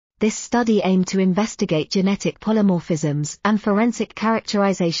This study aimed to investigate genetic polymorphisms and forensic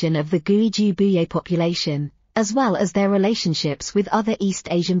characterization of the Guizhou Bouyei population, as well as their relationships with other East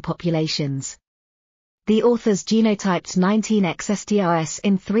Asian populations. The authors genotyped 19 X-STRs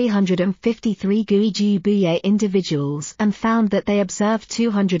in 353 Guizhou Bouyei individuals and found that they observed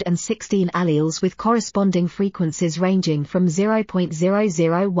 216 alleles with corresponding frequencies ranging from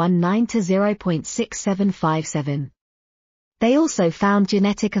 0.0019 to 0.6757. They also found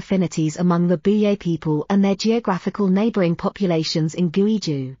genetic affinities among the Bouyei people and their geographical neighboring populations in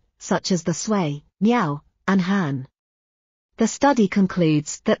Guizhou, such as the Sui, Miao, and Han. The study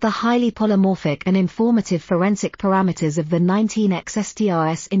concludes that the highly polymorphic and informative forensic parameters of the 19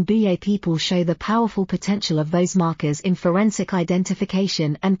 X-STRs in Bouyei people show the powerful potential of those markers in forensic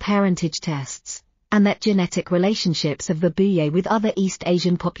identification and parentage tests, and that genetic relationships of the Bouyei with other East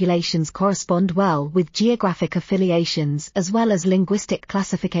Asian populations correspond well with geographic affiliations as well as linguistic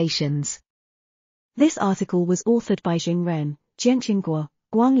classifications. This article was authored by Jing, Jianxin,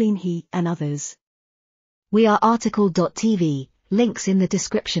 Guanglin and others. We are RTCLTV, links in the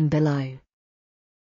description below.